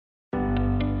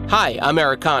Hi, I'm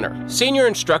Eric Connor, senior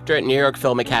instructor at New York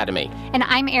Film Academy. And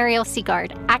I'm Ariel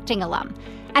Seagard, acting alum.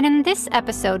 And in this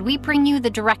episode, we bring you the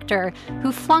director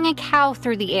who flung a cow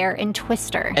through the air in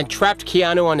Twister. And trapped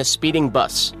Keanu on a speeding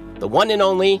bus, the one and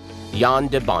only Jan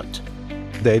De Bont.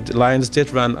 The lions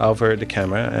did run over the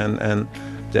camera, and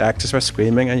the actors were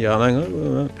screaming and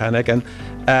yelling, panic.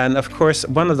 And of course,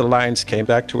 one of the lions came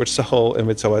back towards the hole in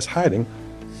which I was hiding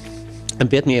and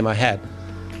bit me in my head.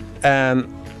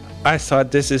 And I thought,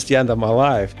 this is the end of my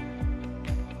life.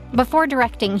 Before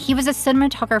directing, he was a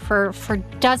cinematographer for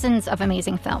dozens of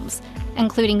amazing films,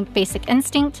 including Basic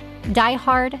Instinct, Die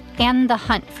Hard, and The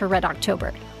Hunt for Red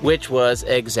October. Which was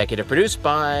executive produced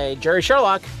by Jerry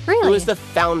Sherlock, Really? who is the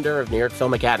founder of New York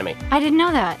Film Academy. I didn't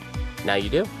know that. Now you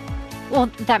do.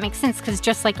 Well, that makes sense, because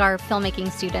just like our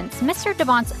filmmaking students, Mr. De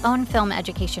Bont's own film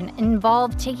education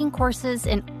involved taking courses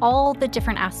in all the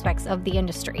different aspects of the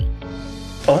industry.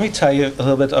 Let me tell you a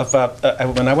little bit about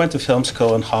when I went to film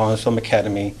school in Holland Film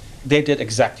Academy. They did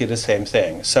exactly the same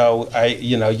thing. So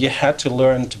you had to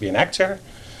learn to be an actor,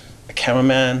 a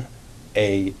cameraman,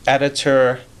 a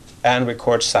editor, and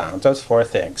record sound. Those 4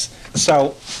 things.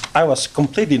 So I was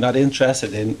completely not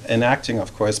interested in acting,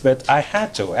 of course, but I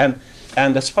had to, and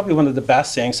that's probably one of the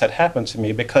best things that happened to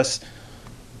me, because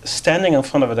standing in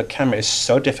front of the camera is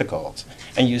so difficult,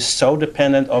 and you're so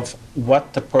dependent of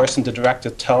what the director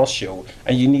tells you,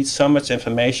 and you need so much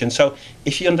information. So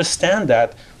if you understand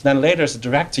that, then later as a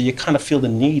director, you kind of feel the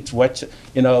need, what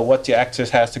the actor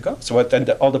has to go through, and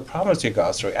all the problems you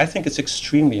go through. I think it's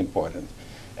extremely important.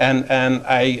 And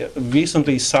I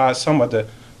recently saw some of the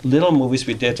little movies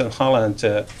we did in Holland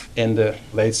in the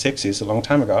late 60s, a long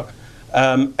time ago.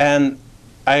 And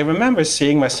I remember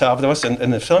seeing myself, there was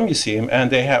in the film museum, and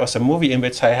there was a movie in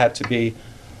which I had to be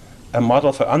a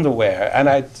model for underwear, and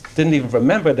I didn't even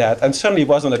remember that, and certainly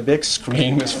wasn't a big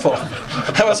screen. It was full.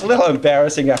 That was a little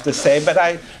embarrassing, I have to say, but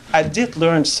I did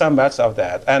learn so much of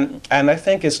that, and I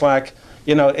think it's like,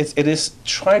 it is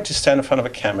try to stand in front of a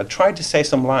camera, try to say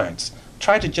some lines,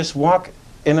 try to just walk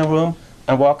in a room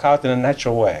and walk out in a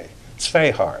natural way. It's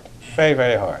very hard, very,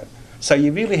 very hard. So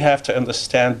you really have to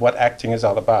understand what acting is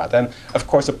all about. And of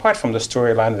course, apart from the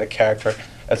storyline and the character,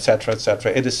 etc.,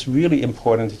 it is really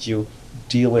important that you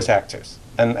deal with actors.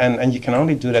 And you can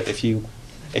only do that if you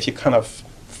kind of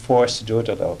forced to do it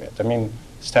a little bit. I mean,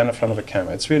 stand in front of a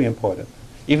camera. It's really important.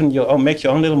 Even you'll make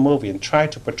your own little movie and try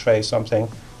to portray something,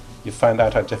 you find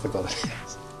out how difficult it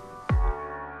is.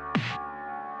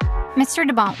 Mr.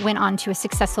 De Bont went on to a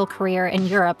successful career in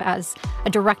Europe as a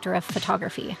director of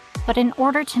photography. But in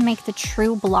order to make the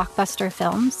true blockbuster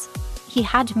films, he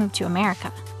had to move to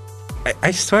America.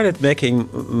 I started making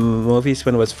movies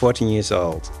when I was 14 years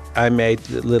old. I made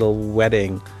a little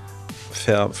wedding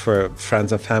film for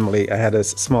friends and family. I had a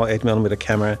small 8mm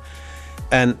camera.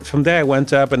 And from there I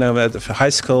went up and I went to high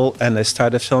school, and I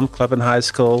started a film club in high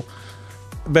school.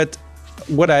 But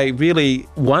what I really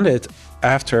wanted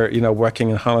after working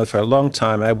in Holland for a long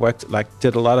time, I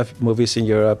did a lot of movies in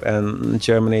Europe and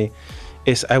Germany,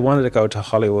 is I wanted to go to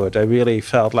Hollywood. I really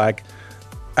felt like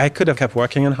I could have kept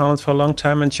working in Holland for a long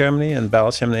time, in Germany and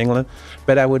Belgium and England,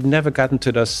 but I would never gotten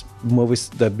to those movies,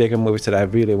 the bigger movies that I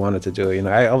really wanted to do.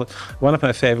 One of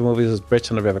my favorite movies was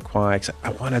Bridge on the River Kwai. I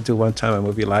want to do one time a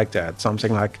movie like that,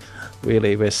 something like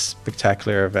really with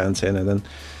spectacular events in it. And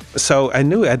so I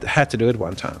knew I had to do it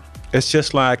one time. It's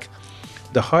just like,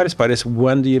 the hardest part is,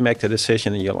 when do you make the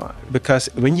decision in your life? Because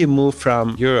when you move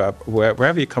from Europe,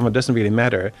 wherever you come, it doesn't really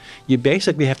matter. You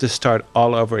basically have to start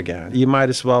all over again. You might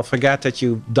as well forget that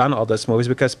you've done all those movies,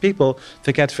 because people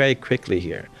forget very quickly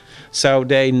here. So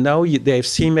they know they've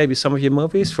seen maybe some of your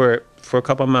movies for a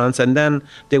couple of months, and then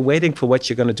they're waiting for what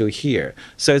you're going to do here.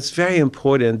 So it's very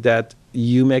important that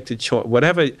you make the choice.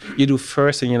 Whatever you do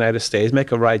first in the United States,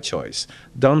 make a right choice.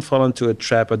 Don't fall into a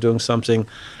trap of doing something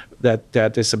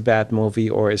that is a bad movie,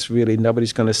 or is really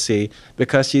nobody's going to see,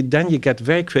 because then you get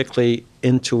very quickly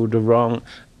into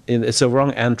it's a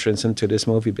wrong entrance into this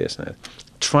movie business.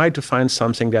 Try to find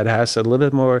something that has a little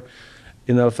bit more,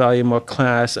 value, more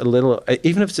class, a little,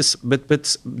 even if it's,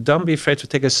 but don't be afraid to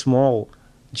take a small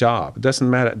job. It doesn't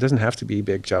matter. It doesn't have to be a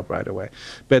big job right away.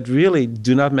 But really,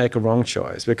 do not make a wrong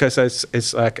choice, because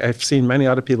it's like I've seen many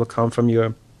other people come from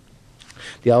Europe.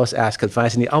 They always ask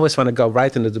advice, and they always want to go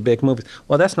right into the big movies.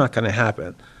 Well, that's not going to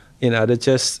happen.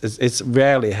 It's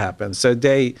rarely happens. So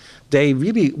they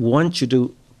really want you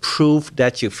to prove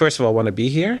that you, first of all, want to be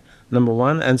here, number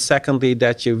one, and secondly,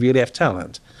 that you really have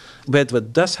talent. But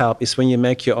what does help is when you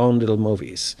make your own little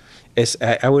movies.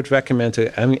 I would recommend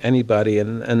to anybody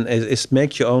is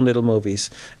make your own little movies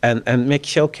and make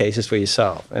showcases for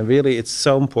yourself. And really, it's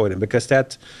so important, because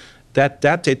that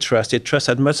that they trust. They trust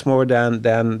that much more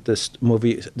than this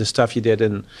movie, the stuff you did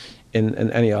in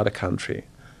any other country.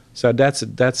 So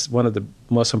that's one of the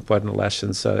most important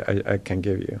lessons I can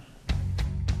give you.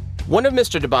 One of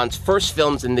Mr. De Bont's first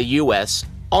films in the U.S.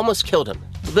 almost killed him,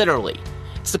 literally.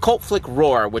 It's the cult flick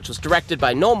Roar, which was directed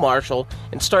by Noel Marshall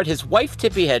and starred his wife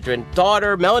Tippi Hedren,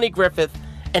 daughter Melanie Griffith,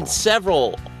 and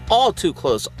several all too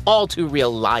close, all too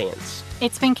real lions.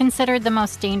 It's been considered the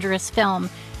most dangerous film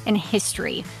in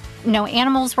history. No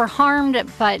animals were harmed,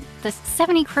 but the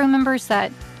 70 crew members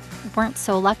that weren't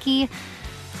so lucky,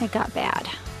 it got bad.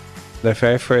 The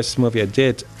very first movie I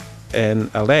did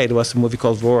in LA, it was a movie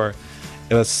called Roar.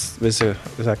 It was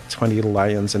like 20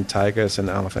 lions and tigers and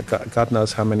elephants, God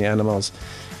knows how many animals.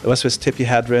 It was with Tippi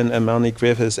Hedren and Melanie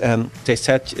Griffiths, and they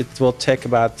said it will take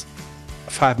about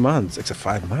 5 months. Except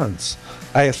 5 months.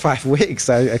 I had 5 weeks,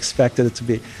 I expected it to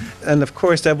be. And of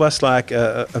course, that was like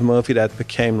a movie that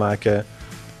became like the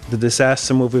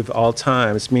disaster movie of all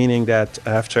times, meaning that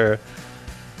after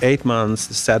 8 months,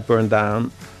 the set burned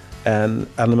down, and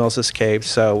animals escaped,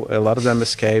 so a lot of them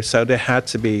escaped. So they had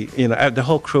to be, the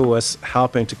whole crew was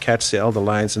helping to catch all the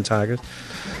lions and tigers,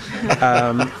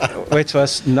 which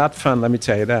was not fun, let me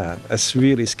tell you that. It's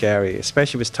really scary,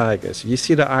 especially with tigers. You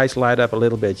see the eyes light up a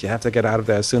little bit, you have to get out of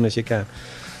there as soon as you can.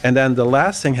 And then the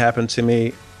last thing happened to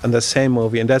me in the same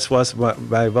movie, and that was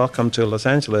my Welcome to Los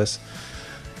Angeles,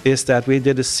 is that we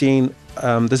did a scene,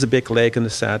 there's a big lake in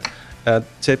the set.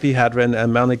 Tippi Hedren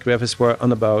and Melanie Griffiths were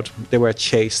on a boat. They were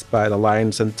chased by the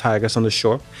lions and tigers on the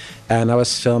shore. And I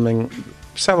was filming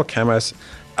several cameras.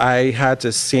 I had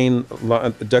a scene,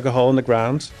 dug a hole in the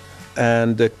ground,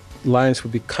 and the lions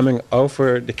would be coming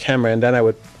over the camera, and then I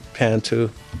would pan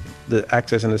to the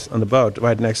actors on the boat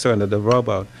right next door, the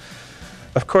rowboat.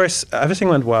 Of course, everything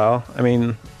went well. I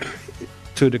mean,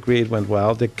 to a degree it went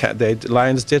well. The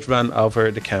lions did run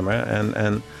over the camera,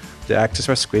 and the actors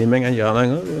were screaming and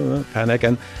yelling, panic.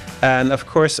 And of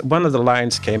course, one of the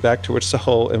lions came back towards the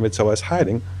hole in which I was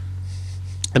hiding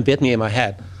and bit me in my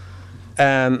head.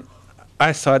 And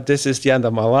I thought, this is the end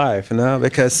of my life,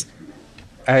 because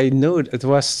I knew it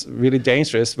was really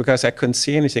dangerous because I couldn't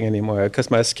see anything anymore,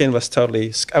 because my skin was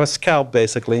I was scalped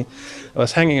basically. I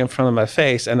was hanging in front of my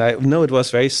face, and I knew it was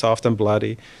very soft and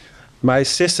bloody. My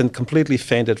assistant completely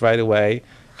fainted right away.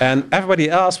 And everybody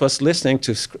else was listening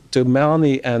to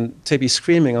Melanie and Tippi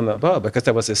screaming on the boat, because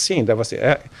that was a scene. That was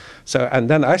so. And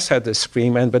then I started to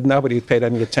scream, but nobody paid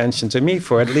any attention to me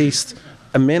for at least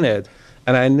a minute.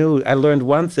 And I learned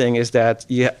one thing is that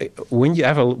when you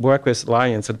ever work with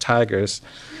lions and tigers,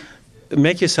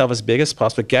 make yourself as big as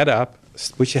possible. Get up,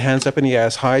 put your hands up in the air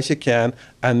as high as you can,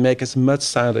 and make as much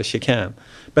sound as you can.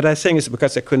 But I think it's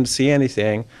because I couldn't see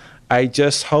anything. I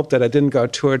just hoped that I didn't go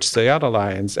towards the other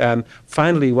lions. And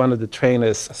finally, one of the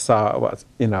trainers saw,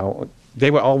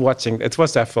 they were all watching. It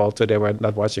was their fault, so they were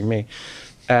not watching me.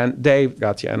 And they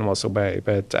got the animals away.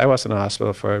 But I was in the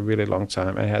hospital for a really long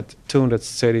time. I had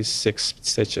 236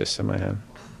 stitches in my hand.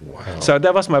 Wow. So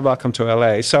that was my welcome to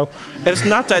LA. So it's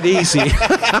not that easy.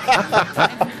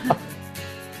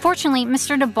 Fortunately,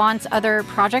 Mr. De Bont's other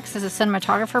projects as a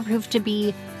cinematographer proved to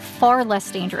be far less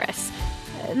dangerous,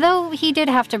 though he did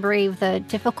have to brave the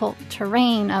difficult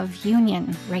terrain of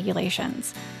union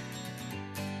regulations.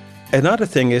 Another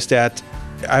thing is that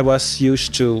I was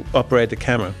used to operate the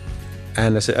camera.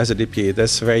 And as a DP,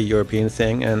 that's a very European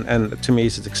thing. And to me,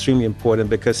 it's extremely important,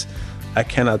 because I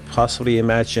cannot possibly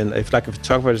imagine if a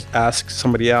photographer asks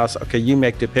somebody else, okay, you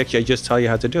make the picture, I just tell you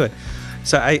how to do it.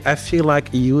 So I feel like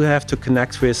you have to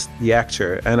connect with the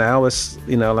actor. And I always,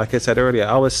 like I said earlier, I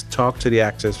always talk to the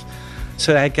actors,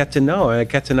 so I get to know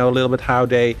a little bit how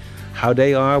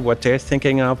they are, what they're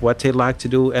thinking of, what they like to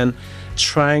do, and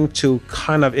trying to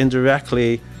kind of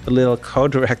indirectly a little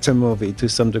co-direct a movie to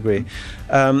some degree.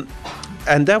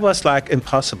 And that was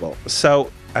impossible.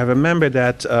 So I remember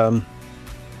that,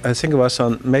 I think it was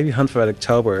on maybe Hunt for Red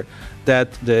October,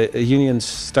 that the unions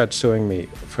started suing me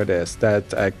for this,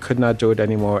 that I could not do it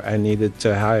anymore. I needed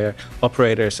to hire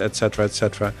operators, etc.,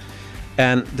 etc.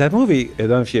 And that movie, I don't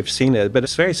know if you've seen it, but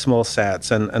it's very small sets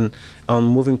and on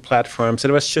moving platforms.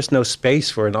 There was just no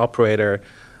space for an operator,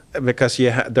 because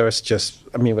it was just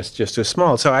too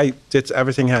small. So I did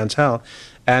everything handheld.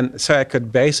 And so I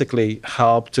could basically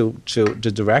help to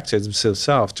the director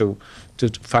himself to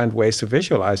find ways to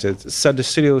visualize it. So the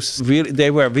studios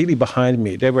they were really behind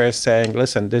me. They were saying,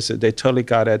 listen, they totally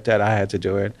got it that I had to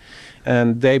do it.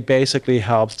 And they basically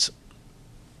helped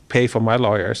pay for my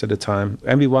lawyers at the time,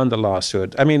 and we won the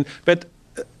lawsuit. But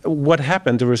what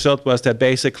happened, the result was that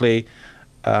basically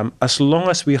As long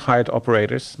as we hired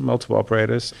operators, multiple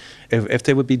operators, if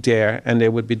they would be there and they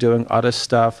would be doing other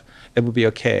stuff, it would be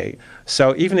okay.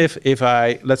 So even if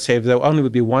let's say if there only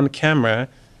would be one camera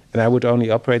and I would only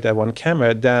operate that one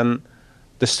camera, then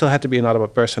there still had to be another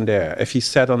person there. If he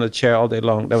sat on the chair all day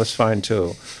long, that was fine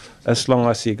too, as long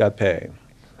as he got paid.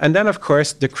 And then, of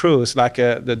course, the crews, like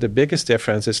the biggest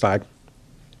difference is the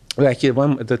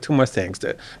two more things.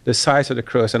 The size of the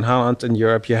crews. In Holland and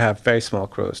Europe, you have very small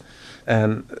crews.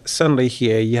 And suddenly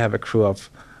here you have a crew of,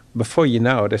 before you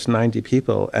know, there's 90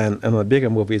 people. And in a bigger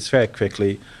movie, it's very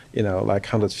quickly, like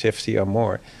 150 or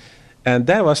more. And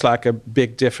that was like a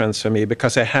big difference for me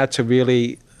because I had to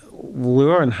really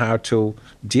learn how to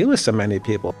deal with so many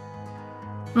people.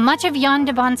 Much of Jan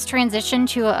De Bont's transition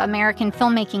to American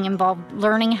filmmaking involved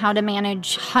learning how to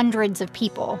manage hundreds of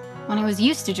people when he was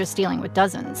used to just dealing with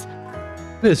dozens.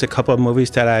 There's a couple of movies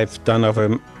that I've done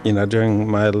over, during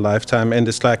my lifetime, and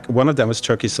it's like one of them was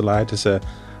Turkey's Delight. It's a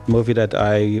movie that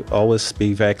I always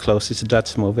be very close. It's a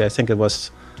Dutch movie. I think it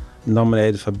was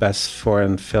nominated for Best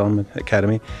Foreign Film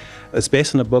Academy. It's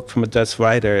based on a book from a Dutch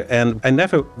writer, and I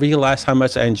never realized how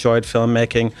much I enjoyed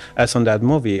filmmaking as on that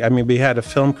movie. I mean, we had a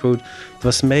film crew. It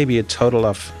was maybe a total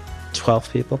of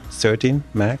 12 people, 13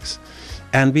 max.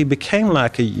 And we became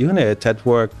like a unit that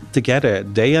worked together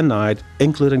day and night,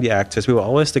 including the actors. We were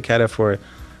always together for,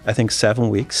 I think, 7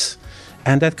 weeks.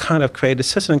 And that kind of created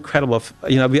such an incredible,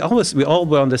 we all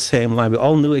were on the same line. We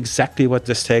all knew exactly what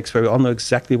the stakes were. We all knew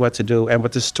exactly what to do and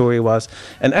what the story was.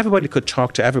 And everybody could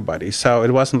talk to everybody. So it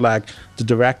wasn't like the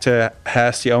director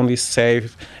has the only say,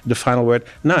 the final word.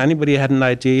 No, anybody had an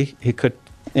idea, he could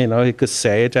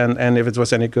say it. And if it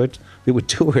was any good, we would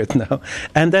do it now.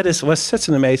 And that was such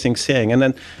an amazing thing. And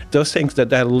then those things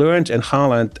that I learned in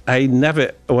Holland, I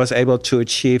never was able to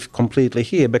achieve completely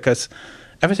here because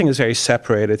everything is very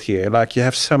separated here. Like you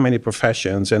have so many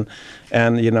professions, and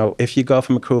if you go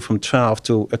from a crew from 12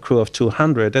 to a crew of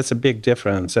 200, that's a big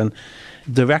difference. And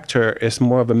director is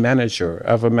more of a manager,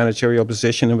 of a managerial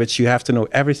position in which you have to know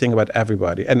everything about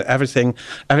everybody and everything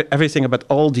about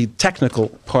all the technical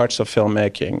parts of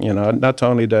filmmaking. Not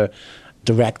only the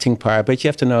directing part, but you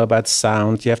have to know about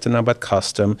sound, you have to know about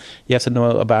costume, you have to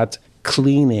know about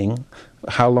cleaning,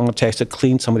 how long it takes to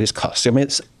clean somebody's costume.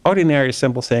 It's ordinary,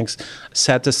 simple things,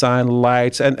 set design,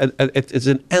 lights, and it's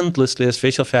an endless list,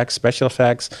 visual effects, special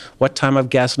effects, what type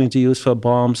of gasoline to use for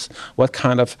bombs, what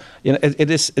kind of, it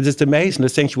is amazing, the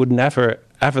things you would never,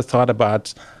 ever thought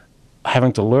about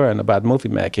having to learn about movie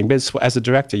making. But as a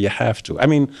director, you have to. I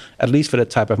mean, at least for the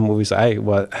type of movies I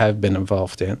have been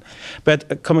involved in.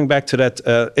 But coming back to that,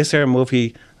 is there a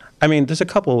movie... I mean, there's a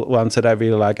couple ones that I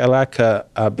really like. I like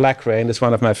Black Rain. It's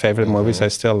one of my favorite movies. I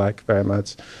still like very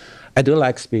much. I do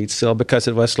like Speed still because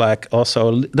it was like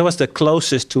also, that was the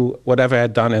closest to whatever I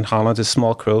had done in Holland, a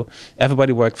small crew.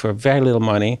 Everybody worked for very little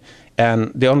money,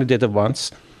 and they only did it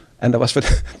once. And that was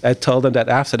I told them that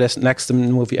after this next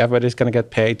movie, everybody's going to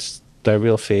get paid the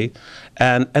real fee.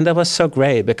 And that was so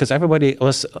great because everybody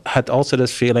had also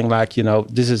this feeling like,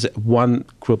 this is one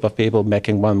group of people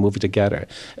making one movie together.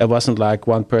 It wasn't like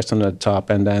one person at the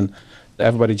top and then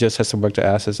everybody just has to work their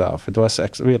asses off. It was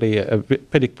really a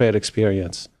pretty great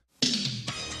experience.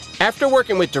 After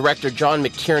working with director John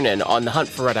McTiernan on The Hunt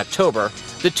for Red October,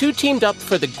 the two teamed up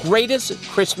for the greatest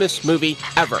Christmas movie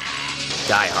ever,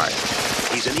 Die Hard.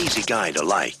 He's an easy guy to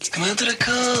like. Come out to the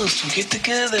coast, we'll get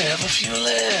together, have a few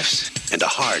laughs. And a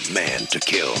hard man to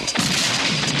kill.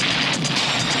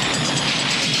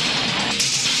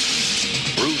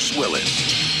 Bruce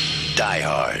Willis, Die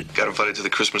Hard. Got invited to the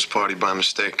Christmas party by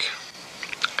mistake.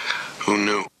 Who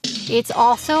knew? It's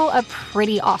also a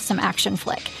pretty awesome action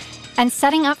flick. And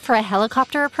setting up for a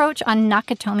helicopter approach on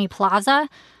Nakatomi Plaza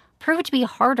proved to be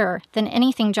harder than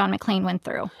anything John McClane went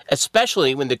through.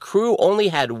 Especially when the crew only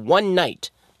had one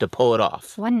night to pull it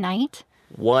off. One night?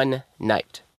 One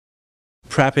night.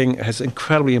 Prepping is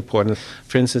incredibly important.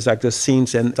 For instance, like the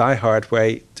scenes in Die Hard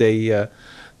where the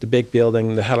big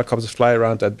building, the helicopters fly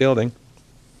around that building.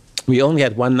 We only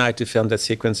had one night to film that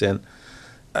sequence in.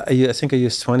 I think I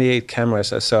used 28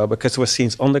 cameras or so because there were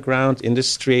scenes on the ground, in the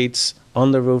streets,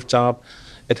 on the rooftop.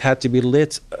 It had to be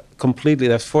lit completely.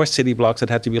 There are 4 city blocks that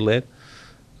had to be lit,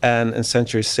 and in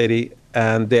Century City,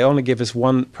 and they only give us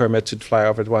one permit to fly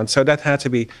over at once. So that had to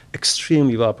be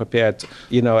extremely well prepared.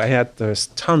 There's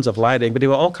tons of lighting, but they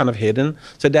were all kind of hidden.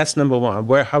 So that's number one.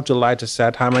 How to light a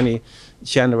set, how many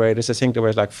generators. I think there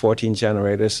were like 14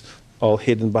 generators, all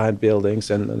hidden behind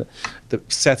buildings, and the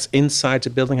sets inside the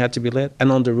building had to be lit.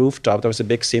 And on the rooftop, there was a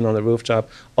big scene on the rooftop,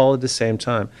 all at the same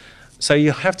time. So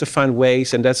you have to find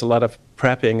ways, and that's a lot of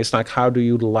prepping. It's like, how do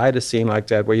you light a scene like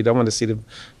that where you don't want to see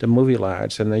the movie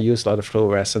lights, and they use a lot of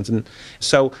fluorescence. And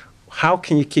so how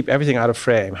can you keep everything out of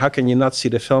frame? How can you not see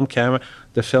the film camera,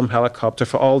 the film helicopter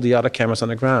for all the other cameras on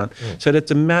the ground? So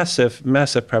that's a massive,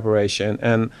 massive preparation.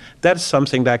 And that's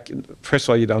something that, first of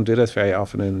all, you don't do that very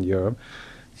often in Europe.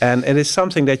 And it is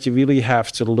something that you really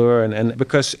have to learn, and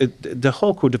because the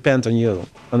whole crew depends on you,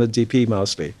 on the DP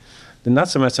mostly. Not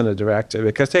so much on the director,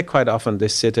 because they quite often they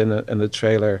sit in the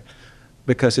trailer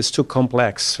because it's too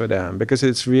complex for them, because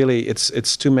it's really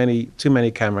it's too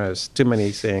many cameras, too many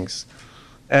things.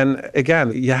 And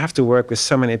again, you have to work with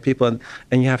so many people,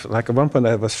 and you have, like at one point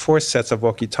there was 4 sets of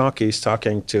walkie-talkies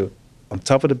talking to on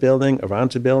top of the building,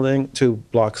 around the building, 2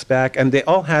 blocks back, and they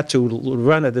all had to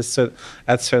run at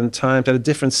certain times at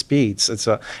different speeds. And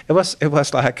so it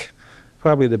was like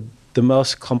probably the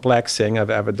most complex thing I've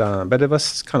ever done, but it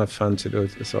was kind of fun to do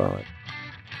it as well.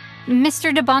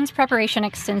 Mr. De Bont's preparation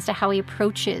extends to how he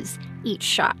approaches each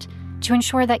shot to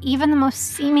ensure that even the most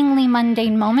seemingly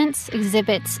mundane moments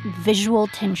exhibits visual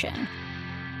tension.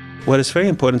 What is very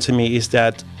important to me is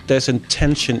that there's a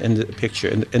tension in the picture,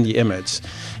 in the image.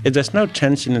 If there's no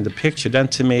tension in the picture, then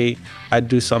to me, I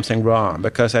do something wrong,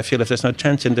 because I feel if there's no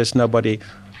tension, there's nobody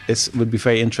would be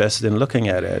very interested in looking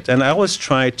at it. And I always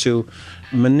try to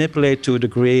manipulate to a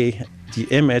degree the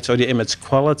image or the image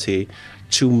quality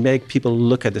to make people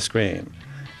look at the screen.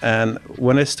 And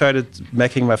when I started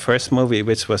making my first movie,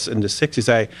 which was in the 60s,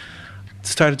 I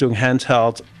started doing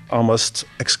handheld almost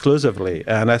exclusively.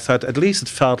 And I thought at least it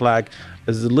felt like, it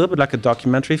was a little bit like a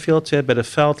documentary feel to it, but it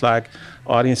felt like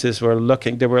audiences were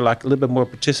looking, they were like a little bit more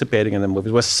participating in the movie.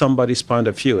 It was somebody's point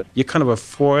of view. You kind of were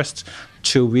forced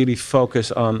to really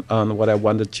focus on what I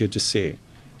wanted you to see.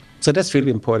 So that's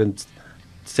really important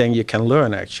thing you can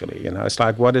learn, actually. You know, it's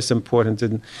like, what is important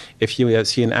if you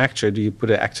see an actor, do you put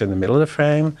an actor in the middle of the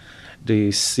frame? Do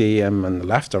you see him on the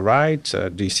left or right?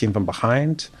 Do you see him from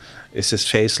behind? Is his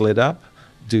face lit up?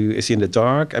 Is he in the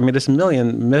dark? I mean, there's a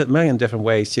million different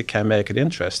ways you can make it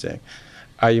interesting.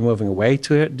 Are you moving away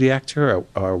to the actor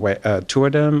or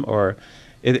toward them? Or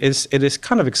it is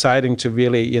kind of exciting to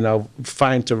really, you know,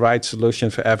 find the right solution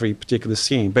for every particular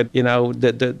scene. But, you know,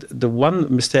 the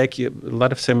one mistake a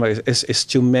lot of cinemas is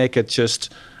to make it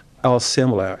just all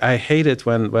similar. I hate it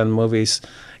when movies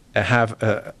have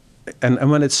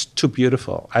and when it's too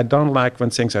beautiful. I don't like when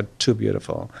things are too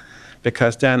beautiful,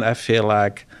 because then I feel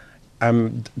like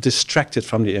I'm distracted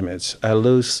from the image. I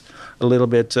lose a little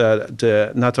bit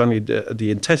not only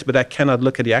the intensity, but I cannot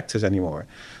look at the actors anymore.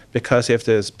 Because if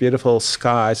there's beautiful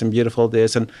skies and beautiful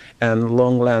this and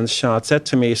long lens shots, that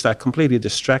to me is like completely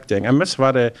distracting. I much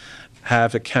rather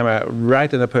have a camera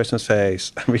right in a person's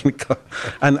face. I mean,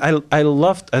 and I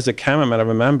loved, as a cameraman, I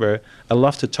remember, I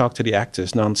loved to talk to the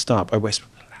actors nonstop. I whispered,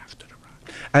 left to the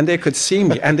right. And they could see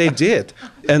me, and they did.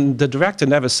 And the director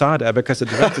never saw that because the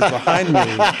director's behind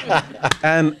me.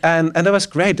 And it was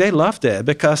great. They loved it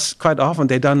because quite often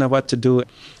they don't know what to do.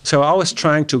 So I was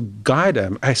trying to guide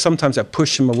them. Sometimes I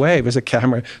push them away with a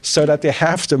camera so that they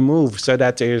have to move, so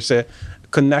that there's a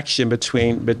connection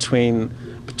between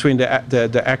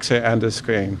the actor and the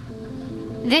screen.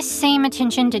 This same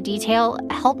attention to detail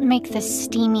helped make the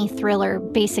steamy thriller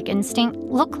Basic Instinct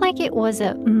look like it was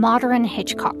a modern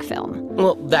Hitchcock film.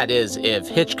 Well, that is, if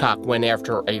Hitchcock went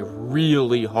after a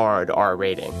really hard R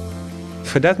rating.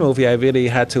 For that movie, I really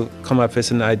had to come up with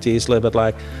some ideas, a little bit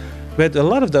like, but a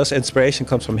lot of those inspiration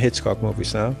comes from Hitchcock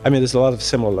movies now. I mean, there's a lot of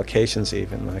similar locations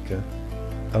even, like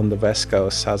on the West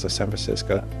Coast, south of San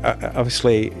Francisco.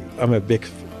 Obviously, I'm a big,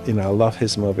 I love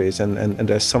his movies, and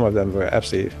there's some of them were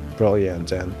absolutely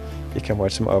brilliant, and you can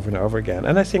watch them over and over again.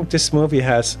 And I think this movie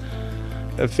has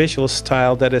a visual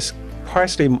style that is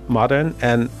partially modern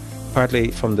and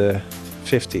partly from the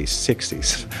 50s,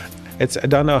 60s. I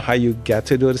don't know how you get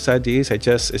to do these ideas.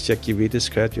 It's like you read the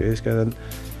script,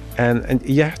 and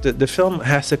yeah, the film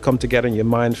has to come together in your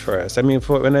mind first. I mean,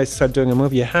 when I start doing a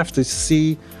movie, you have to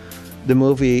see the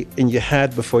movie in your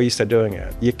head before you start doing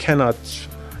it. You cannot,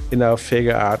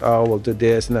 figure out, we'll do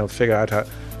this, and then figure out how.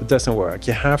 It doesn't work.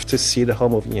 You have to see the whole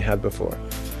movie in your head before.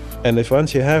 And if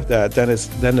once you have that,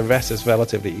 then the rest is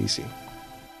relatively easy.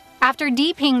 After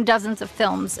DPing dozens of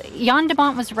films, Jan De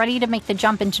Bont was ready to make the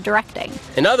jump into directing.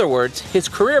 In other words, his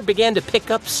career began to pick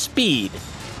up speed.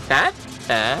 Huh?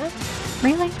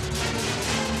 Really?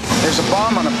 There's a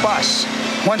bomb on a bus.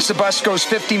 Once the bus goes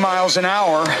 50 miles an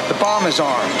hour, the bomb is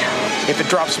armed. If it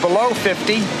drops below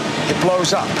 50, it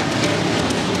blows up.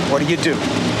 What do you do?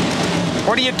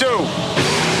 What do you do?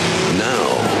 Now,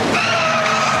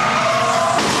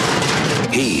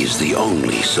 he's the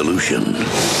only solution.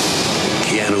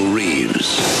 Keanu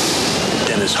Reeves,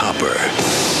 Dennis Hopper,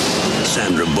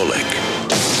 Sandra Bullock.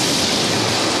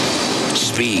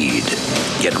 Speed.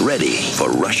 Get ready for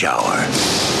rush hour.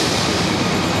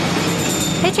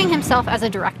 Pitching himself as a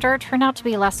director turned out to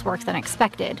be less work than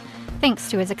expected,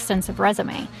 thanks to his extensive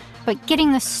resume. But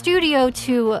getting the studio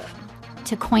to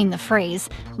coin the phrase,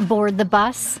 board the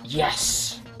bus,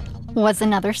 Yes. was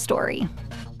another story.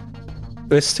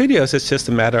 With studios, it's just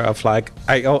a matter of like,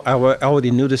 I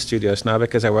already knew the studios now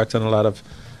because I worked on a lot of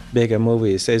bigger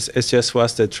movies. It just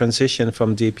was the transition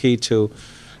from DP to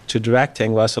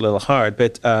directing was a little hard,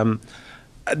 but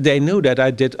they knew that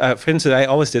I did. For instance, I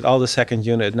always did all the second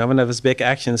unit. Now, when there was big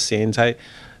action scenes, the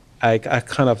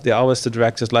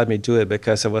directors let me do it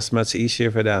because it was much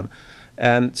easier for them,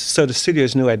 and so the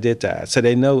studios knew I did that. So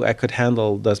they know I could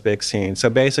handle those big scenes. So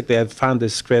basically, I found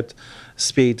this script,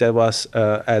 Speed, that was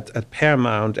at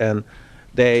Paramount, and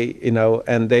they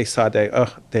thought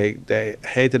they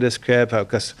hated the script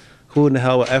because. Who in the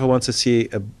hell ever wants to see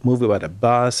a movie about a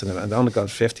bus and it only got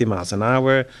 50 miles an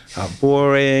hour? How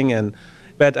boring!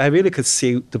 But I really could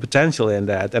see the potential in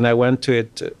that, and I went to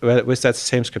it with that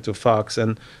same script to Fox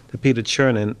and to Peter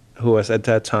Chernin, who was at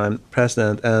that time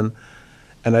president, and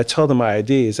I told him my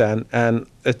ideas, and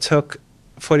it took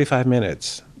 45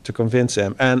 minutes to convince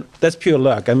him, and that's pure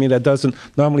luck. I mean, it doesn't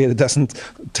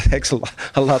takes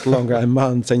a lot longer, a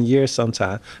month and years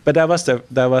sometimes. But that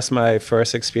was my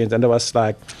first experience, and it was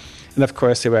like. And of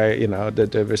course, they were,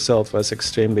 the result was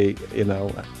extremely,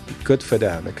 good for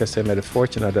them because they made a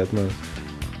fortune out of that movie.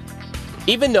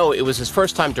 Even though it was his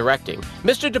first time directing,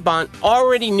 Mr. De Bont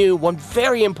already knew one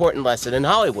very important lesson in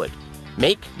Hollywood.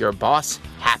 Make your boss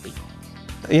happy.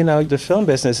 The film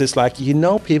business is like,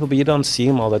 people, but you don't see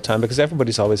them all the time because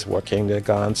everybody's always working, they're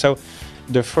gone. So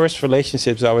the first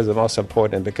relationship is always the most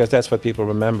important because that's what people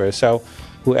remember. So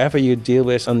whoever you deal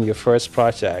with on your first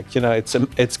project,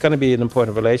 it's going to be an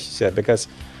important relationship because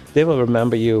they will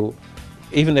remember you,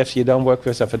 even if you don't work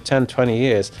with them for 10, 20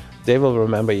 years, they will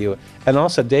remember you. And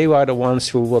also they are the ones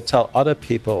who will tell other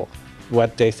people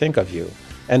what they think of you.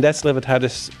 And that's a little bit how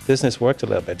this business worked a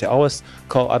little bit. They always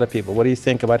call other people, what do you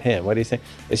think about him? What do you think?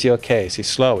 Is he okay? Is he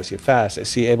slow? Is he fast?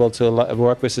 Is he able to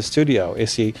work with the studio?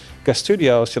 Because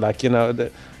studios,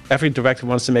 every director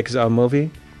wants to make his own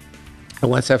movie. And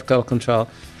wants to have total control.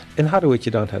 In Hollywood,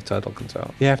 you don't have total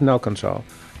control. You have no control.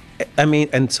 I mean,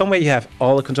 in some way you have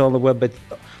all the control in the world,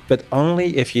 but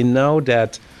only if you know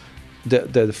that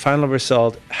the final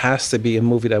result has to be a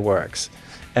movie that works.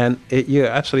 And you're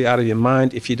absolutely out of your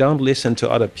mind if you don't listen to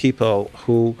other people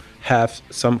who have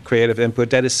some creative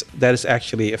input that is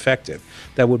actually effective,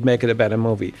 that would make it a better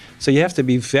movie. So you have to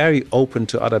be very open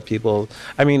to other people.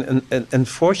 I mean,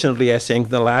 unfortunately, I think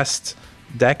the last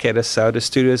decade or so, the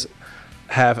studios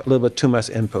have a little bit too much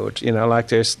input.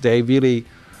 They really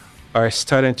are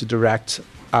starting to direct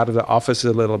out of the office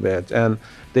a little bit, and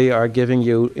they are giving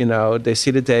you, they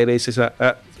see the dailies, they say,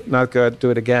 not good,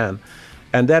 do it again.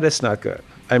 And that is not good.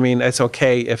 I mean, it's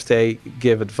okay if they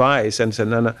give advice and say,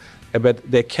 no, but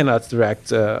they cannot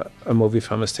direct a movie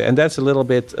from a stage. And that's a little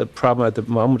bit a problem at the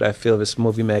moment, I feel, with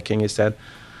movie making, is that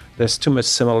there's too much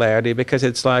similarity because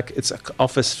it's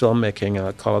office filmmaking,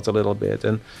 I'll call it a little bit.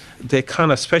 And they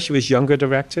kind of, especially with younger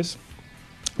directors,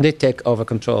 they take over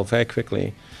control very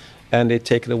quickly. And they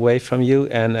take it away from you.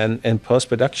 And in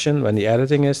post-production, when the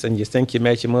editing is, and you think you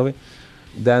made your movie,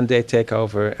 then they take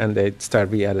over and they start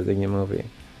re-editing your movie.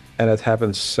 And it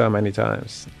happens so many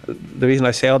times. The reason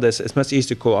I say all this, it's much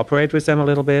easier to cooperate with them a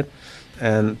little bit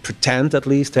and pretend at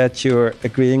least that you're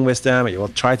agreeing with them, or you will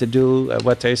try to do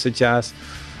what they suggest.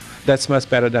 That's much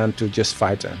better than to just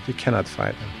fight them. You cannot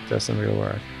fight them. It doesn't really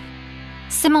work.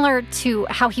 Similar to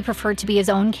how he preferred to be his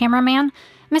own cameraman,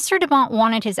 Mr. De Bont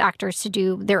wanted his actors to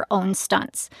do their own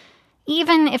stunts,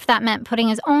 even if that meant putting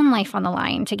his own life on the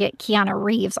line to get Keanu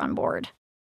Reeves on board.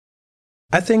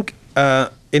 I think,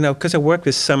 because I worked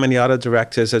with so many other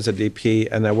directors as a DP,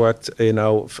 and I worked,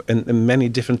 in many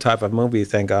different type of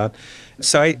movies, thank God.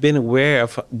 So I've been aware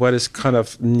of what is kind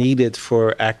of needed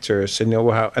for actors, and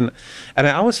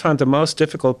I always found the most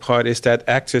difficult part is that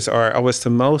actors are always the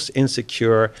most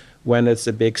insecure when it's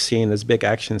a big scene, it's a big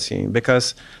action scene,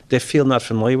 because they feel not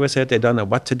familiar with it, they don't know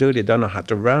what to do, they don't know how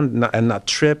to run and not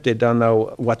trip, they don't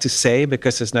know what to say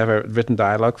because there's never written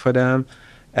dialogue for them.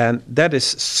 And that is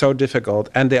so difficult.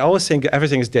 And they always think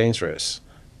everything is dangerous.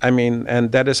 I mean,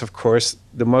 and that is, of course,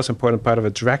 the most important part of a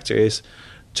director is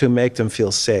to make them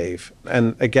feel safe.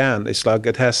 And again, it's like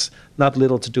it has not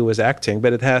little to do with acting,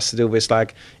 but it has to do with,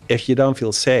 like, if you don't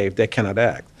feel safe, they cannot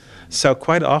act. So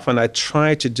quite often I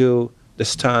try to do the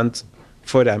stunt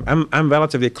for them. I'm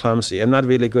relatively clumsy. I'm not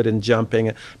really good in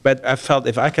jumping, but I felt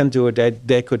if I can do it,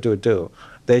 they could do it too.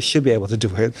 they should be able to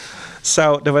do it.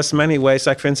 So there was many ways,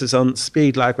 like for instance on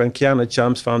Speed, like when Keanu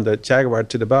jumps from the Jaguar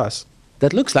to the bus.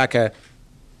 That looks like a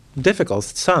difficult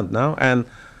stunt, no? And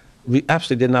we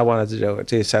absolutely did not want to do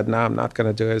it. He said, no, I'm not going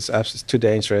to do it. It's absolutely too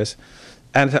dangerous.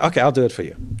 And I said, okay, I'll do it for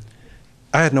you.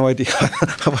 I had no idea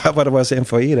what it was in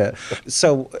for either.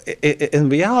 So in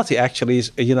reality, actually,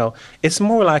 you know, it's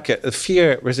more like a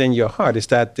fear within your heart. Is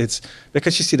that it's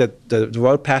because you see the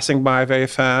road passing by very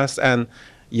fast, and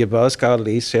you both go at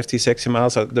least 50, 60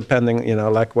 miles, depending, you know,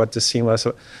 like what the scene was.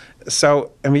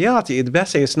 So in reality, the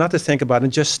best thing is not to think about it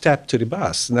and just step to the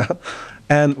bus. You know?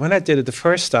 And when I did it the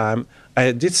first time,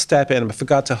 I did step in, but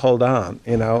forgot to hold on,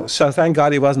 you know. So thank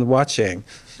God he wasn't watching.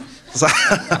 So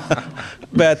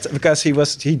but because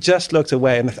he just looked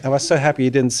away, and I was so happy he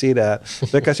didn't see that,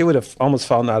 because he would have almost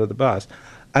fallen out of the bus.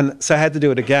 And so I had to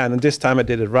do it again, and this time I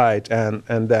did it right. And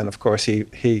then, of course,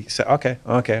 he said,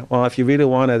 okay, well, if you really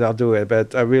want it, I'll do it,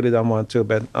 but I really don't want to,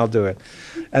 but I'll do it.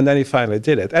 And then he finally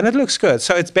did it, and it looks good.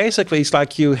 So it's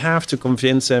like you have to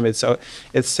convince him it's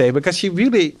safe, because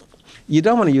you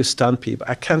don't want to use stunt people.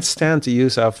 I can't stand the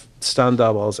use of stunt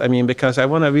doubles. I mean, because I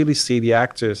want to really see the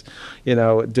actors, you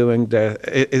know, doing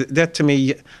that. To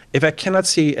me, if I cannot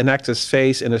see an actor's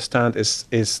face in a stunt,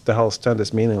 is the whole stunt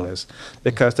is meaningless.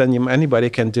 Because then anybody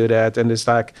can do that, and it's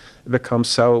like it becomes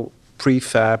so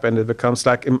prefab, and it becomes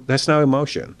like there's no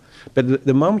emotion. But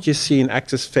the moment you see an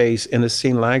actor's face in a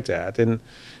scene like that, and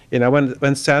you know,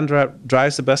 when Sandra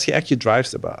drives the bus, he actually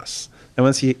drives the bus. And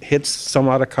once he hits some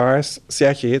other cars, he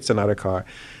actually hits another car.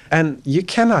 And you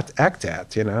cannot act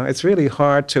that, you know. It's really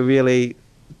hard to really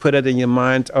put it in your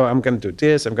mind, oh, I'm going to do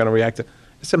this, I'm going to react.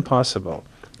 It's impossible.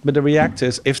 But the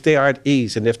reactors, if they are at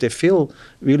ease and if they feel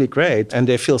really great and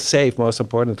they feel safe, most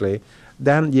importantly,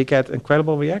 then you get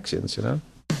incredible reactions, you know.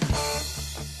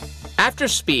 After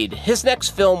Speed, his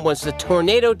next film was the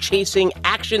tornado-chasing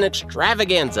action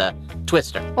extravaganza,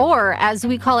 Twister. Or, as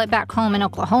we call it back home in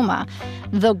Oklahoma,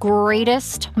 the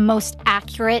greatest, most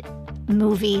accurate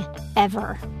movie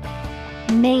ever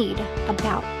made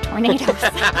about tornadoes.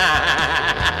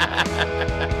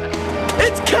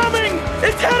 It's coming!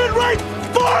 It's headed right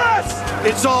for us!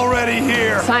 It's already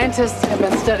here! Scientists have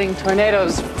been studying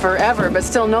tornadoes forever, but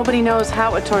still nobody knows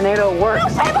how a tornado works.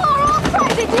 You people are all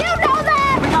crazy! Do you know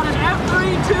that? We got an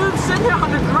F3 tube sitting here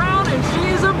on the ground, and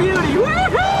she's a beauty!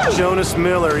 Woo-hoo! Jonas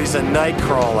Miller, he's a night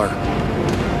crawler.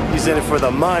 He's in it for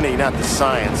the money, not the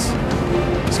science.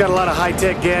 He's got a lot of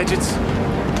high-tech gadgets,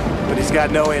 but he's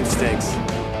got no instincts.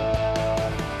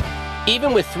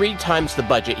 Even with 3 times the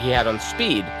budget he had on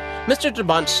Speed, Mr. De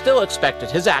Bont still expected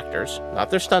his actors, not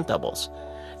their stunt doubles,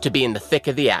 to be in the thick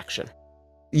of the action.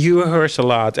 You rehearse a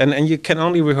lot, and you can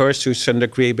only rehearse to a certain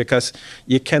degree, because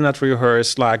you cannot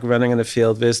rehearse like running in the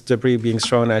field with debris being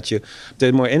thrown at you.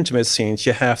 The more intimate scenes,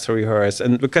 you have to rehearse,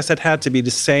 and because it had to be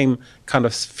the same kind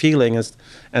of feeling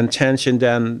and tension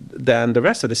than the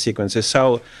rest of the sequences.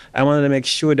 So I wanted to make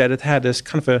sure that it had this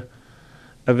kind of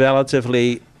a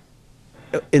relatively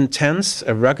intense,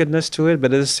 a ruggedness to it,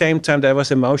 but at the same time there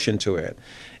was emotion to it.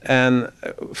 And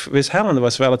with Helen it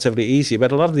was relatively easy,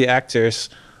 but a lot of the actors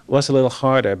was a little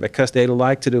harder, because they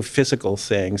like to do physical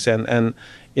things, and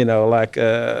you know, like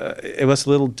it was a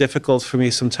little difficult for me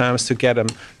sometimes to get them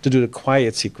to do the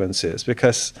quiet sequences,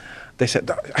 because they said,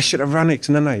 I should have run it.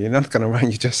 No, you're not going to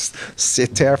run. You just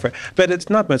sit there. But it's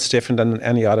not much different than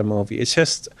any other movie. It's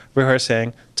just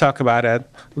rehearsing, talk about it,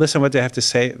 listen what they have to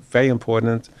say, very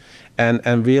important,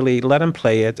 and really let them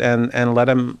play it, and let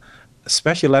them,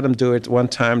 especially let them do it one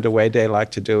time the way they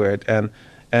like to do it,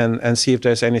 and see if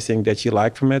there's anything that you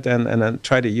like from it, and then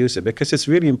try to use it, because it's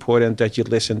really important that you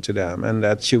listen to them and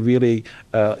that you really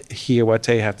hear what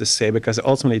they have to say, because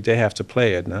ultimately they have to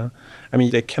play it, no? I mean,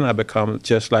 they cannot become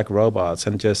just like robots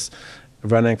and just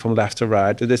running from left to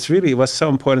right. It was so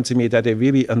important to me that they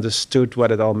really understood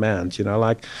what it all meant, you know?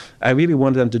 Like, I really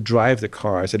wanted them to drive the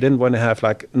cars. I didn't want to have,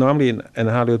 like, normally in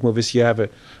Hollywood movies you have a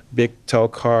big tow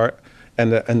car,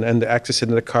 and the actors sit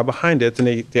in the car behind it,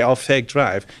 and they all fake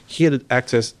drive. Here, the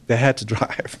actors, they had to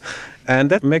drive. And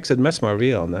that makes it much more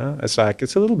real, no? It's like,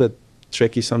 it's a little bit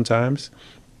tricky sometimes.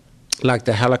 Like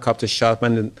the helicopter shot,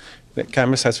 when the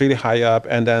camera starts really high up,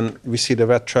 and then we see the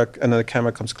red truck, and then the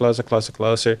camera comes closer, closer,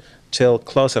 closer, till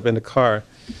close up in the car.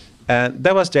 And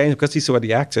that was dangerous, because these were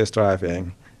the actors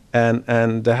driving.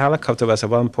 And the helicopter was at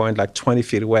one point like 20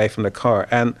 feet away from the car.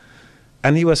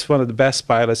 And he was one of the best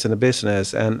pilots in the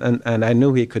business, and I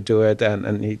knew he could do it,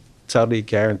 and he totally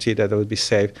guaranteed that it would be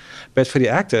safe. But for the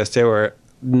actors, they were,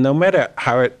 no matter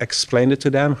how I explained it to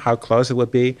them, how close it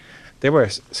would be, they were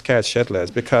scared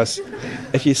shitless, because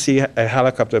if you see a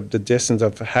helicopter the distance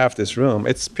of half this room,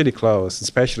 it's pretty close,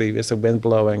 especially with the wind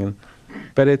blowing.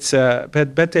 But it's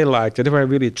but they liked it. They were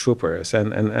really troopers,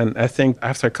 and I think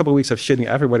after a couple of weeks of shooting,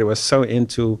 everybody was so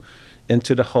into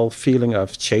the whole feeling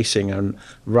of chasing and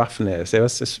roughness. It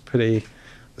was just pretty.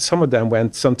 Some of them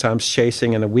went sometimes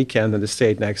chasing in a weekend in the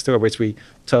state next door, which we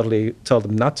totally told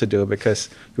them not to do because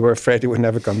we were afraid they would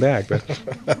never come back.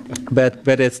 But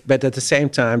but at the same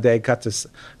time, they got this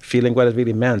feeling what it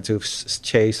really meant to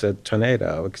chase a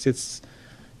tornado. Because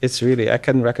it's really, I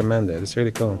can recommend it. It's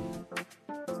really cool.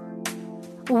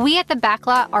 We at the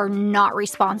Backlot are not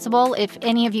responsible if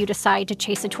any of you decide to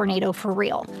chase a tornado for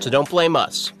real. So don't blame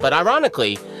us. But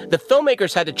ironically, the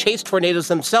filmmakers had to chase tornadoes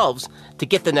themselves to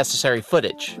get the necessary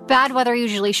footage. Bad weather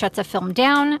usually shuts a film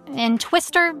down. In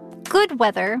Twister, good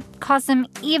weather caused them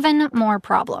even more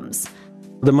problems.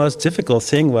 The most difficult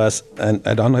thing was, and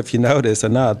I don't know if you know this or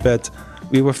not, but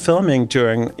we were filming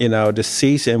during, the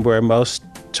season where most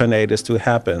tornadoes do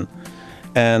happen.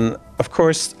 And of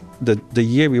course, the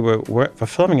year we were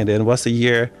filming it in was the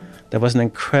year there was an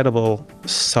incredible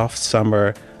soft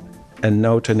summer and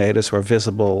no tornadoes were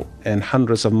visible in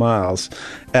hundreds of miles.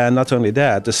 And not only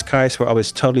that, the skies were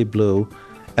always totally blue.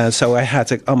 And so I had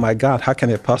to, oh my God, how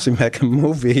can I possibly make a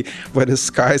movie where the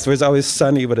skies was always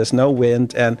sunny, but there's no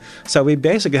wind? And so we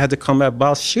basically had to come up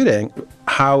while shooting,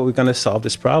 how are we going to solve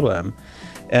this problem?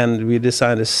 And we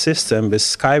designed a system with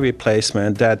sky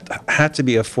replacement that had to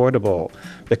be affordable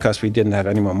because we didn't have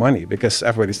any more money, because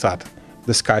everybody thought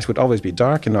the skies would always be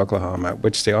dark in Oklahoma,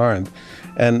 which they aren't.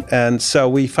 And so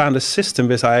we found a system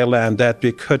with ILM that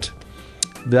we could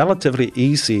relatively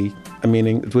easy,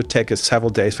 meaning it would take us several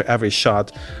days for every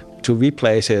shot to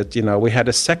replace it. We had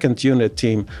a second unit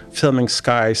team filming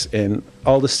skies in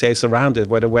all the states around it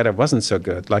where the weather wasn't so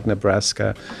good, like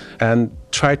Nebraska, and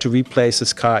try to replace the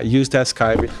sky, use that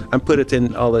sky, and put it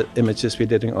in all the images we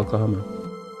did in Oklahoma.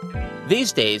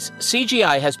 These days,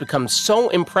 CGI has become so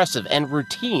impressive and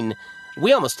routine,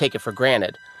 we almost take it for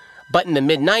granted. But in the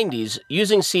mid-90s,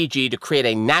 using CG to create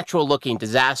a natural-looking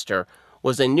disaster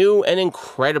was a new and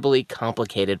incredibly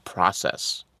complicated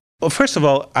process. Well, first of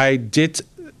all, I did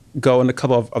go on a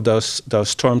couple of those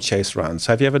storm chase runs.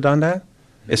 Have you ever done that?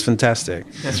 It's fantastic.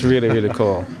 It's really, really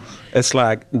cool. It's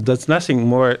like, there's nothing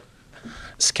more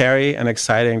scary and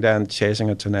exciting than chasing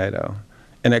a tornado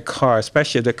in a car,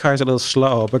 especially if the car's a little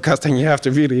slow, because then you have to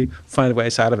really find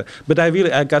ways out of it. But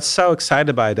I got so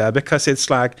excited by that because it's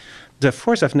like, the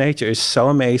force of nature is so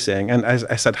amazing. And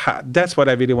I said, that's what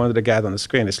I really wanted to get on the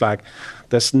screen. It's like,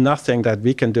 there's nothing that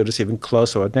we can do that's even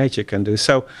close to what nature can do.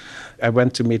 So I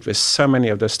went to meet with so many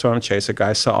of the storm chaser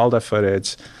guys, saw all the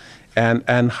footage,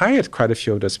 and hired quite a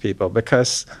few of those people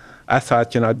because I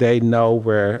thought, they know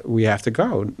where we have to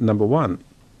go, number one.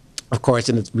 Of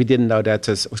course, we didn't know that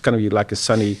it was going to be like a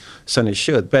sunny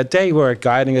shoot. But they were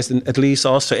guiding us, at least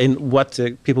also in what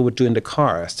the people would do in the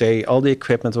cars. All the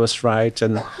equipment was right,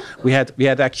 and we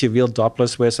had actually real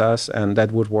Dopplers with us, and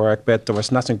that would work. But there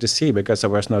was nothing to see because there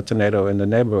was no tornado in the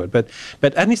neighborhood.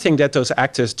 But anything that those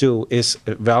actors do is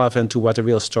relevant to what a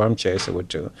real storm chaser would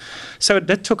do. So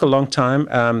that took a long time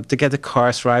to get the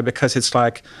cars right, because it's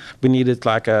like we needed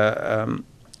like a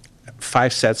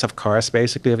 5 sets of cars,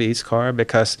 basically, of each car,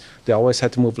 because they always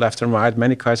had to move left and right.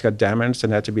 Many cars got damaged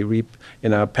and had to be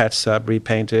patched up,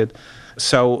 repainted.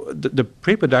 So the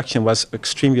pre-production was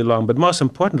extremely long. But most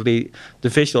importantly, the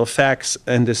visual effects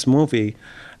in this movie,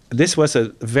 this was a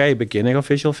very beginning of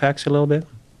visual effects a little bit.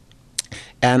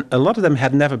 And a lot of them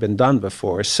had never been done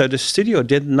before. So the studio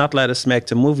did not let us make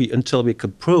the movie until we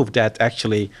could prove that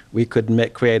actually we could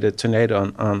create a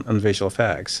tornado on visual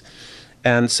effects.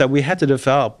 And so we had to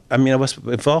develop, I was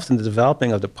involved in the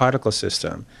developing of the particle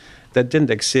system that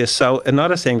didn't exist. So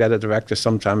another thing that a director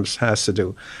sometimes has to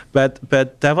do. But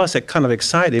that was kind of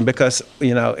exciting because,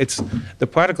 it's the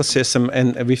particle system,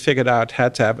 and we figured out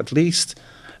had to have at least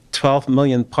 12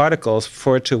 million particles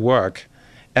for it to work.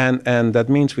 And that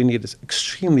means we needed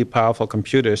extremely powerful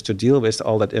computers to deal with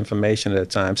all that information at a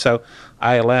time. So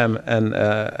ILM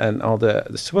and all the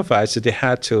supervisors, they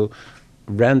had to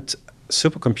rent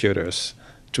supercomputers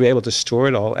to be able to store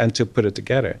it all and to put it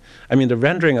together. The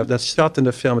rendering of that shot in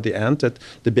the film at the end, that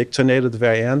the big tornado at the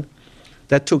very end,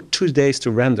 that took 2 days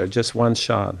to render, just one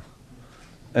shot.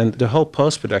 And the whole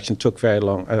post-production took a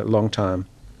long time,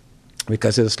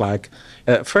 because it's like,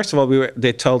 first of all,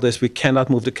 they told us we cannot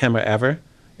move the camera ever,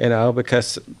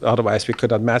 because otherwise we could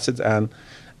not match it.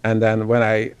 And then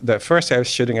the first day I was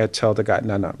shooting, I told the guy,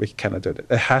 no, we cannot do it.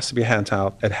 It has to be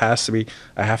handheld.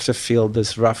 I have to feel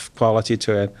this rough quality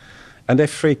to it. And they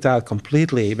freaked out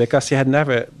completely because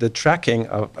the tracking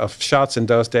of shots in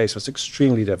those days was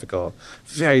extremely difficult,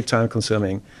 very time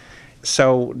consuming.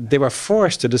 So they were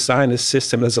forced to design a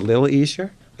system that's a little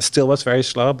easier, Still was very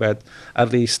slow, but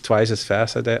at least twice as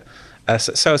fast as that.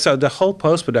 So the whole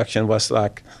post-production was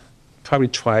like probably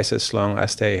twice as long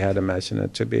as they had imagined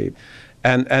it to be.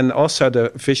 And also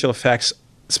the visual effects,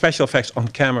 special effects on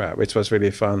camera, which was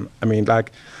really fun. I mean,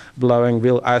 like blowing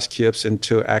real ice cubes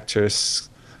into actors'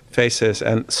 faces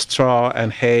and straw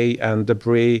and hay and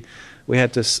debris. We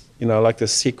had this, like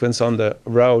this sequence on the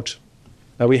road.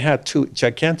 Now we had 2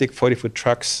 gigantic 40-foot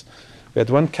trucks. We had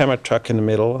 1 camera truck in the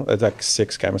middle, like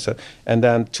 6 cameras, and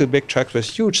then 2 big trucks with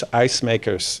huge ice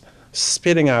makers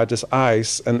spitting out this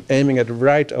ice and aiming it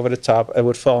right over the top. It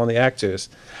would fall on the actors.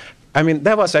 I mean,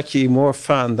 that was actually more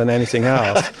fun than anything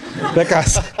else,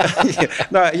 because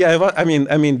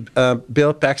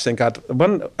Bill Paxton got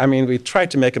one. I mean, we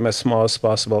tried to make him as small as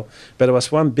possible, but there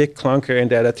was one big clunker in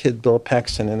there that hit Bill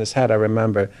Paxton in his head. I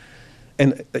remember,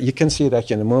 and you can see that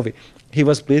in the movie. He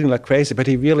was bleeding like crazy, but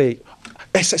he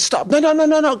said, "Stop!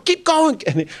 No! Keep going!"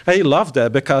 And he loved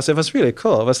that because it was really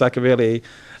cool. It was like a really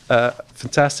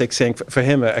fantastic thing for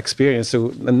him, an experience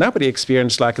nobody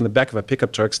experienced, like in the back of a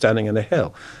pickup truck standing in a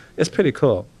hill. It's pretty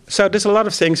cool. So there's a lot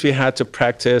of things we had to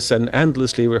practice and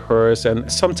endlessly rehearse, and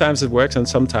sometimes it works and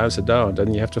sometimes it don't,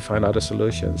 and you have to find other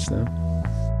solutions.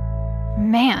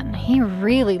 Man, he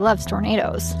really loves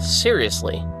tornadoes.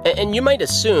 Seriously. And you might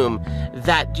assume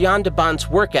that Jan De Bont's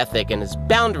work ethic and his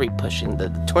boundary pushing, the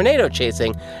tornado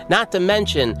chasing, not to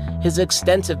mention his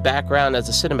extensive background as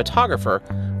a cinematographer,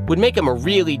 would make him a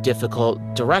really difficult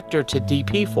director to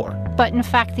DP for. But in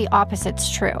fact, the opposite's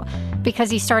true.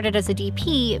 Because he started as a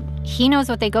DP, he knows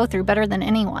what they go through better than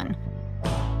anyone.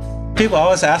 People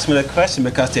always ask me the question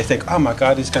because they think, oh my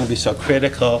God, he's going to be so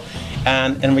critical.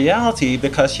 And in reality,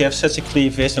 because you have such a clear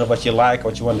vision of what you like,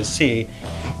 what you want to see,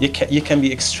 you can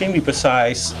be extremely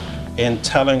precise in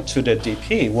telling to the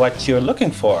DP what you're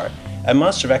looking for. And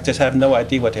most directors have no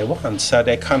idea what they want, so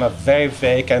they're kind of very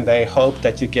vague and they hope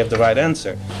that you give the right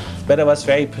answer. But I was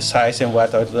very precise in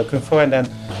what I was looking for, and then,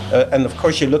 and of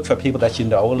course you look for people that you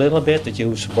know a little bit, that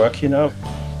you work,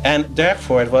 and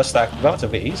therefore it was like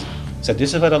relatively easy. So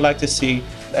this is what I'd like to see,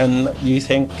 and you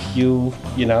think you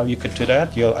could do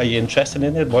that? Are you interested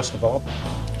in it, most of all?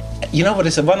 You know what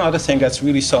is one other thing that's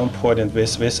really so important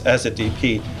with as a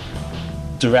DP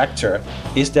director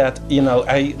is that,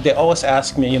 they always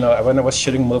ask me, when I was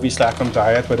shooting movies like on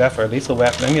Diet, whatever, Lethal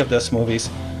Weapon, any of those movies,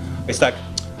 it's like,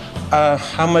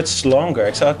 how much longer?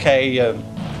 It's okay,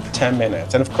 10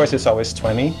 minutes. And of course it's always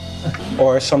 20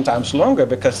 or sometimes longer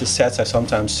because the sets are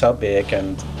sometimes so big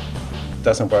and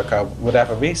doesn't work out,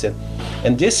 whatever reason.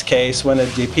 In this case, when a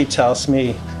DP tells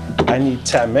me I need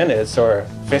 10 minutes or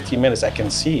 15 minutes, I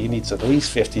can see he needs at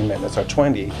least 15 minutes or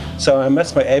 20. So I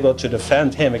must be able to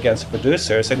defend him against the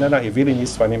producer, say, no, he really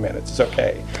needs 20 minutes. It's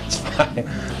okay, it's fine.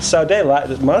 So they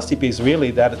most DPs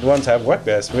really, that the ones I've worked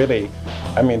with, really,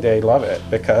 they love it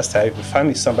because they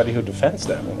finally somebody who defends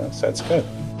them, so it's good.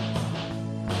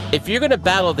 If you're going to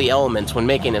battle the elements when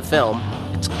making a film,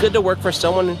 it's good to work for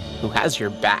someone who has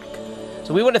your back.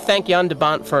 So we want to thank Jan De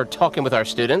Bont for talking with our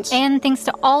students. And thanks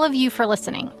to all of you for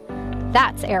listening.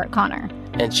 That's Eric Connor.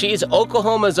 And she's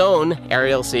Oklahoma's own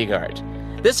Ariel Seagard.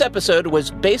 This episode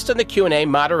was based on the Q&A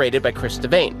moderated by Chris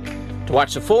Devane. To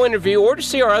watch the full interview or to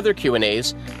see our other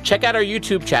Q&As, check out our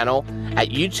YouTube channel at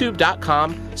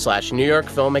youtube.com/New York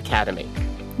Film Academy.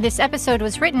 This episode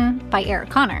was written by Eric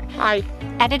Connor. Hi.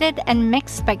 Edited and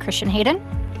mixed by Christian Hayden.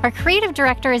 Our creative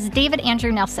director is David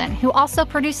Andrew Nelson, who also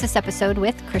produced this episode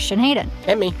with Christian Hayden.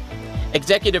 And me.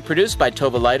 Executive produced by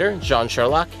Tova Leiter, John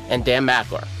Sherlock, and Dan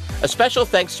Mackler. A special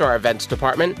thanks to our events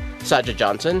department, Saja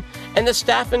Johnson, and the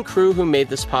staff and crew who made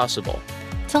this possible.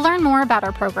 To learn more about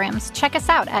our programs, check us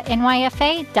out at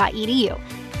nyfa.edu.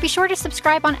 Be sure to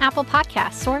subscribe on Apple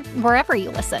Podcasts or wherever you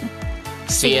listen.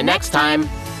 See you next time.